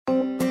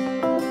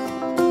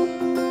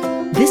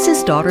This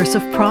is Daughters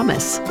of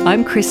Promise.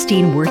 I'm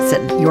Christine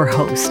Wurtzen, your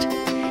host.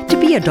 To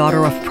be a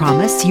daughter of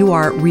promise, you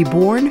are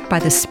reborn by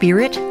the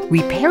Spirit,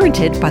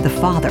 reparented by the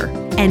Father,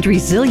 and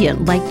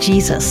resilient like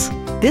Jesus.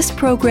 This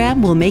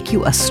program will make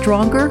you a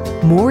stronger,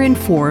 more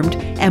informed,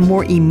 and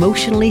more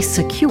emotionally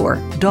secure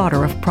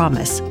daughter of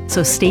promise.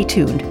 So stay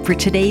tuned for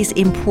today's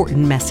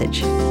important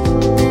message.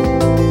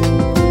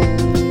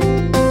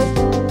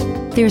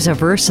 There's a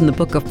verse in the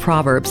book of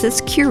Proverbs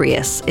that's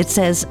curious. It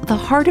says, "The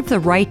heart of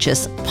the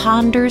righteous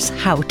ponders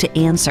how to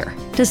answer."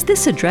 Does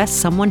this address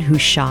someone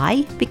who's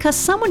shy? Because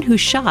someone who's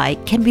shy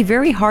can be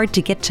very hard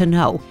to get to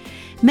know.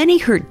 Many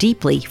hurt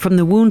deeply from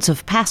the wounds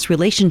of past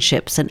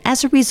relationships and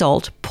as a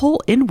result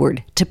pull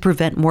inward to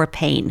prevent more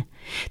pain.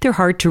 They're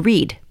hard to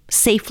read,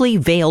 safely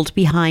veiled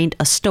behind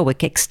a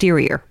stoic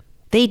exterior.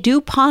 They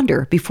do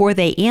ponder before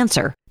they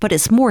answer, but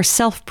it's more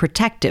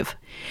self-protective.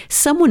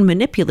 Someone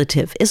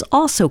manipulative is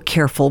also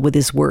careful with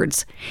his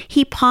words.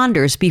 He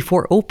ponders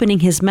before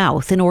opening his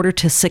mouth in order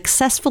to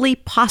successfully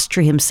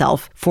posture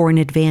himself for an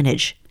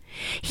advantage.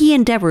 He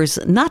endeavors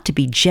not to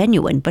be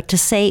genuine, but to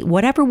say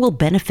whatever will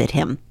benefit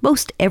him.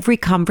 Most every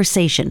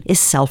conversation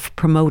is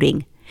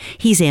self-promoting.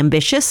 He's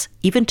ambitious,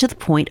 even to the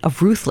point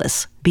of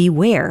ruthless.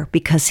 Beware,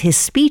 because his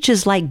speech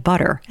is like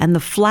butter, and the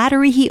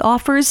flattery he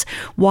offers,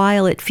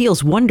 while it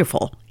feels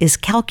wonderful, is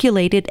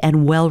calculated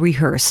and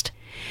well-rehearsed.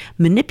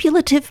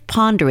 Manipulative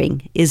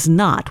pondering is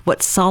not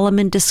what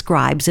Solomon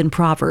describes in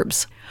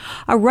Proverbs.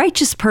 A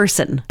righteous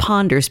person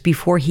ponders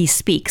before he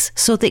speaks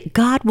so that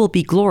God will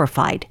be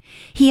glorified.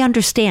 He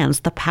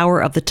understands the power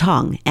of the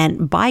tongue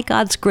and, by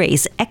God's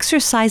grace,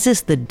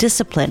 exercises the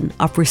discipline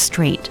of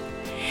restraint.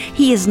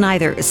 He is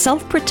neither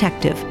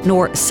self-protective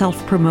nor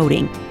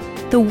self-promoting.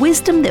 The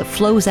wisdom that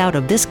flows out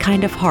of this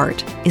kind of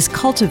heart is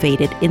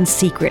cultivated in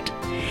secret.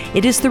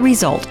 It is the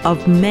result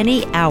of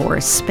many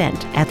hours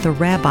spent at the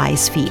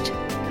rabbi's feet.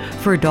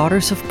 For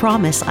Daughters of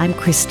Promise, I'm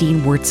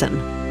Christine Wurtzen.